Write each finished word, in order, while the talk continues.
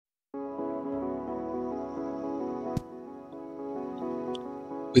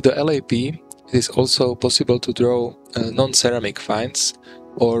With the LAP, it is also possible to draw non-ceramic finds,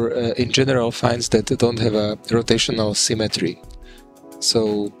 or in general finds that don't have a rotational symmetry.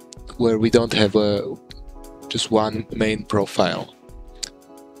 So where we don't have just one main profile.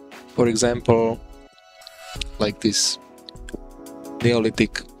 For example, like this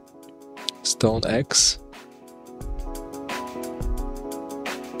Neolithic stone axe,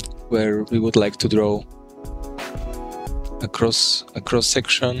 where we would like to draw a cross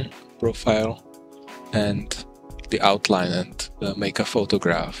section profile and the outline and make a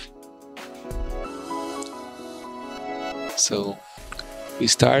photograph. So we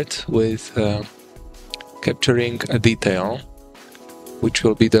start with capturing a detail, which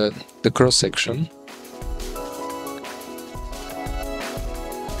will be the cross section.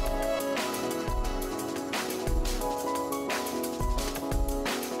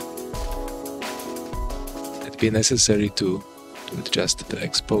 It'd be necessary to adjust the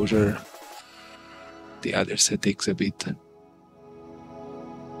exposure, the other settings a bit.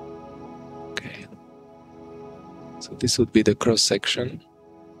 Okay, so this would be the cross section.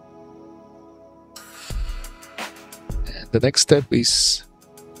 The next step is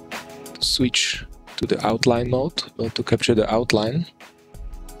to switch to the outline mode, to capture the outline.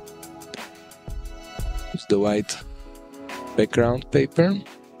 Use the white background paper.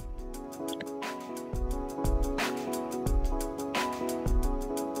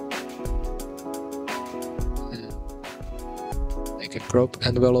 Make a crop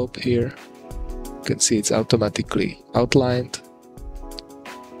envelope here. You can see it's automatically outlined.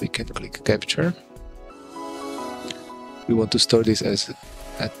 We can click capture. We want to store this as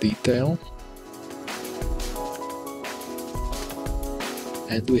a detail.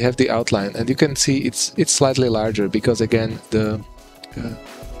 And we have the outline, and you can see it's slightly larger because again the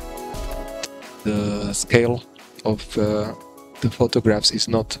scale of the photographs is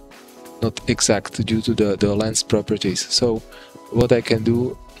not exact due to the lens properties. So what I can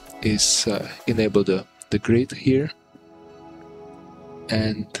do is enable the grid here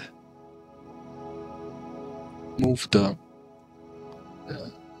and move the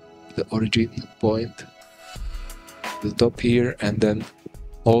origin point to the top here, and then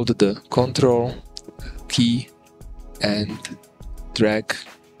hold the Control key and drag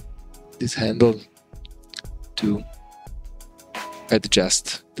this handle to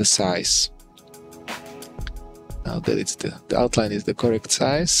adjust the size. Now that it's the outline is the correct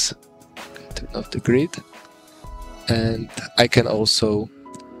size, turn off the grid, and I can also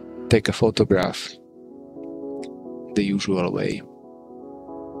take a photograph the usual way.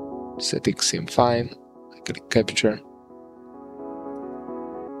 Settings seem fine. I click capture.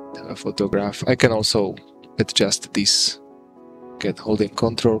 Have a photograph. I can also adjust this, again holding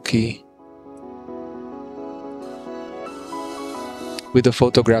Control key. With the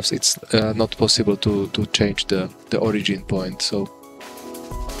photographs it's not possible to change the origin point, so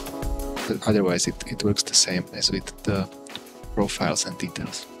otherwise it works the same as with the profiles and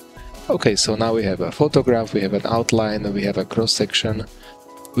details. Okay, so now we have a photograph, we have an outline, we have a cross section.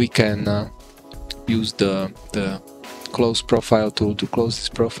 We can use the close profile tool to close this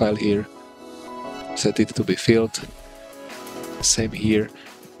profile here, set it to be filled. Same here.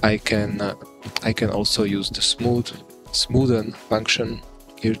 I can also use the smoothen function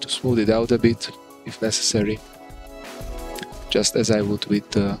here to smooth it out a bit if necessary, just as I would with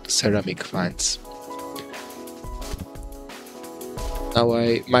the ceramic finds. Now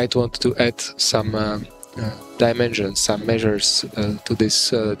I might want to add some dimensions, some measures to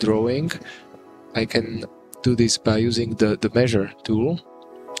this drawing. I can do this by using the measure tool.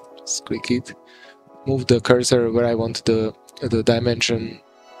 Just click it, move the cursor where I want the dimension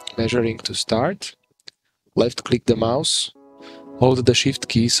measuring to start, left click the mouse, hold the shift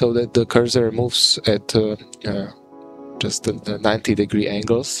key so that the cursor moves at just the 90-degree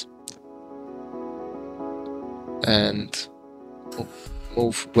angles, and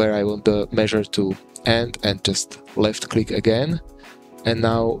move where I want the measure to end, and just left click again, and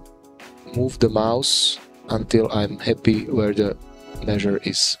now move the mouse until I'm happy where the measure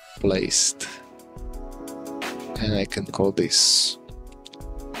is placed, and I can call this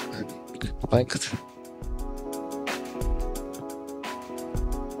length.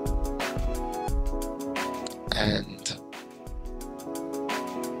 And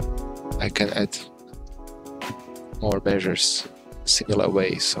I can add more measures similar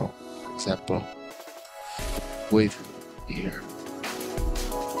way. So, for example, width here.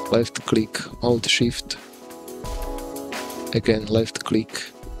 Left click, hold shift, again left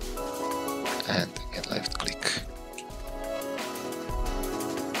click, and again left click.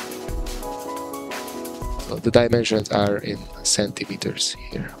 So the dimensions are in centimeters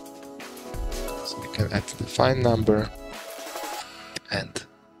here. So we can add the fine number and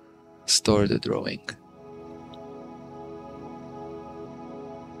store the drawing.